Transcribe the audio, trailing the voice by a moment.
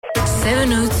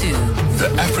702. The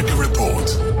Africa Report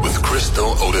with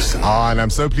Crystal Odison. And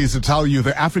I'm so pleased to tell you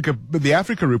the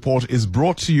Africa Report is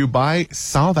brought to you by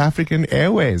South African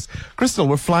Airways. Crystal,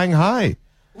 we're flying high.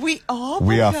 We are.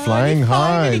 We are flying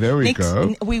high. There we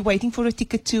go. We're waiting for a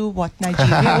ticket to what,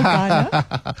 Nigeria or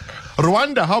Ghana?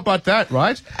 Rwanda, how about that,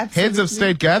 right? Absolutely. Heads of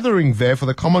State gathering there for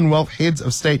the Commonwealth Heads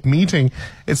of State meeting.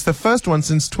 It's the first one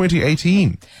since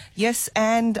 2018. Yes,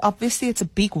 and obviously it's a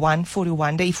big one for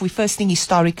Rwanda. If we first think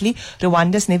historically,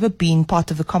 Rwanda's never been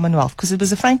part of the Commonwealth because it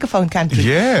was a Francophone country.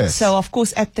 Yes. So, of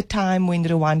course, at the time when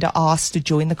Rwanda asked to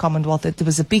join the Commonwealth, it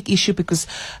was a big issue because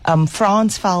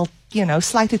France felt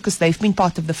slighted because they've been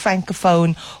part of the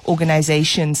Francophone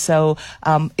organization. So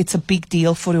it's a big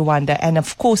deal for Rwanda. And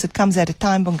of course, it comes at a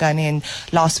time, Bongani, and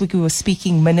last week we were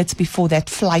speaking minutes before that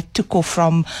flight took off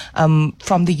from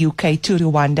the UK to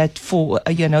Rwanda for,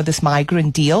 this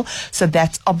migrant deal. So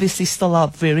that's obviously still a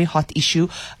very hot issue.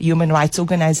 Human rights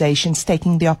organizations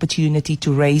taking the opportunity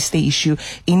to raise the issue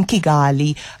in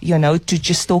Kigali, to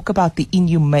just talk about the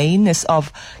inhumaneness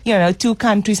of, two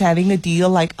countries having a deal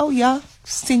like, oh yeah,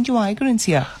 send your migrants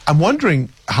here. I'm wondering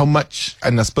how much,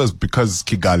 and I suppose because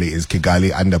Kigali is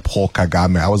Kigali under Paul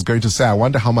Kagame, I was going to say, I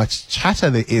wonder how much chatter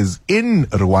there is in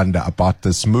Rwanda about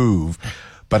this move.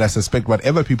 But I suspect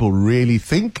whatever people really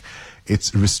think,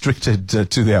 it's restricted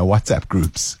to their WhatsApp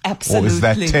groups. Absolutely. Or is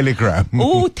that Telegram?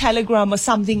 Oh, Telegram or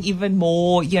something even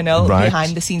more, Right.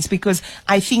 behind the scenes. Because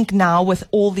I think now with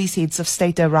all these heads of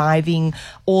state arriving,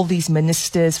 all these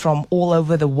ministers from all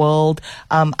over the world,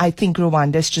 I think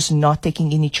Rwanda is just not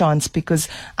taking any chance because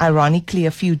ironically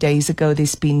a few days ago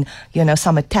there's been,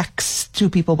 some attacks. 2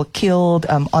 people were killed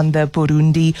on the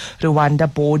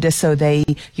Burundi-Rwanda border. So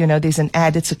there's an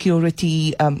added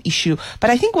security issue.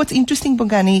 But I think what's interesting,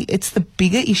 Bongani, it's the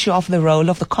bigger issue of the role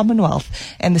of the Commonwealth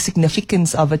and the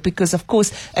significance of it because, of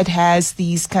course, it has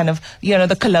these kind of,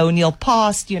 the colonial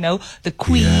past, the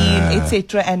Queen,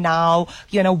 etc. And now,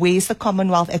 where's the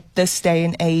Commonwealth at this day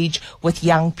and age with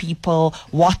young people?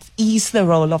 What is the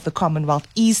role of the Commonwealth?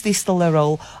 Is there still a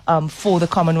role for the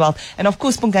Commonwealth? And, of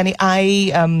course, Bongani,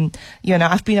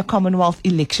 I've been a Commonwealth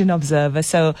election observer,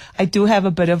 so I do have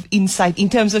a bit of insight in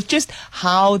terms of just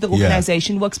how the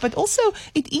organization works, but also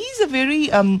it is a very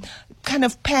kind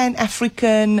of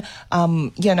pan-African,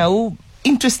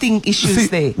 interesting issues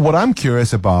there. What I'm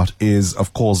curious about is,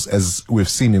 of course, as we've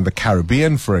seen in the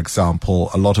Caribbean, for example,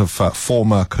 a lot of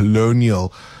former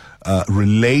colonial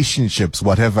relationships,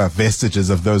 whatever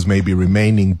vestiges of those may be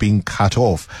remaining, being cut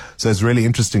off. So it's really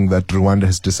interesting that Rwanda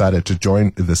has decided to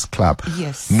join this club.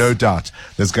 Yes. No doubt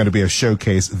there's going to be a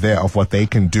showcase there of what they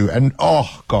can do. And,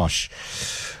 oh, gosh,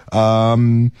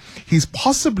 he's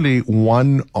possibly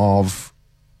one of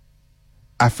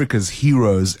Africa's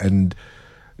heroes and,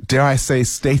 dare I say,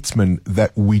 statesmen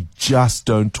that we just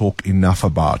don't talk enough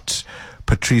about.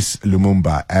 Patrice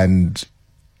Lumumba, and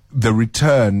the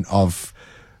return of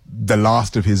the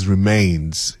last of his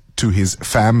remains to his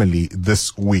family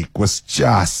this week was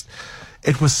just,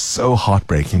 it was so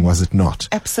heartbreaking, was it not?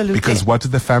 Absolutely. Because what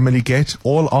did the family get?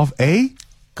 All of a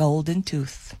golden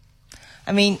tooth.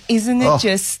 I mean, isn't it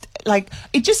just like,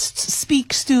 it just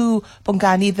speaks to,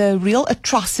 Bongani, the real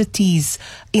atrocities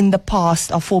in the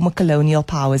past of former colonial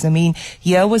powers. I mean,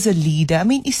 here was a leader. I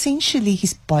mean, essentially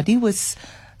his body was,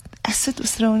 acid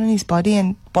was thrown on his body,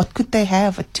 and what could they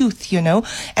have? A tooth,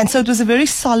 And so it was a very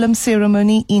solemn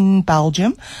ceremony in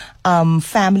Belgium.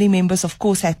 Family members, of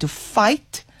course, had to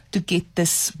fight to get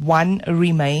this one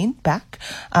remain back.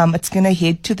 It's going to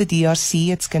head to the DRC.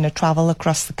 It's going to travel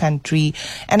across the country.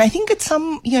 And I think it's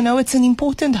it's an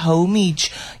important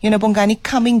homage, Bongani,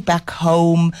 coming back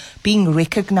home, being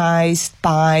recognized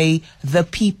by the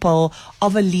people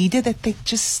of a leader that they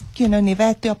just, never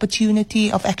had the opportunity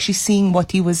of actually seeing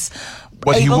what he was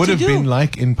what he would have do. been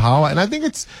like in power. And I think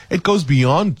it goes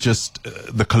beyond just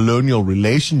the colonial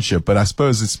relationship, but I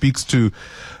suppose it speaks to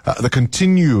the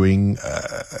continuing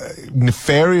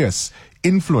nefarious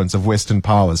influence of Western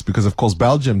powers, because of course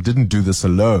Belgium didn't do this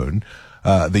alone.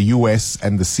 The US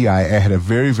and the CIA had a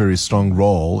very, very strong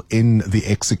role in the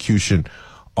execution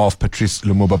of Patrice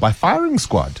Lumumba by firing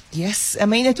squad. Yes, I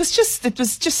mean it was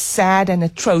just sad and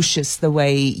atrocious the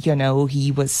way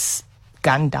he was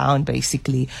gunned down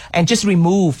basically and just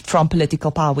removed from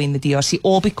political power in the DRC,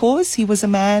 all because he was a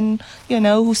man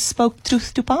who spoke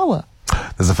truth to power.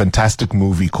 There's a fantastic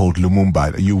movie called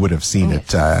Lumumba. You would have seen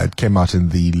it. It came out in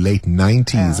the late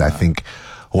 90s, I think,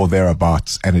 or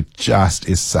thereabouts, and it just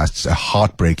is such a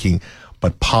heartbreaking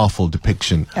but powerful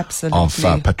depiction of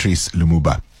Patrice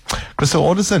Lumumba. Crystal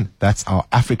Odison, that's our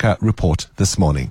Africa Report this morning.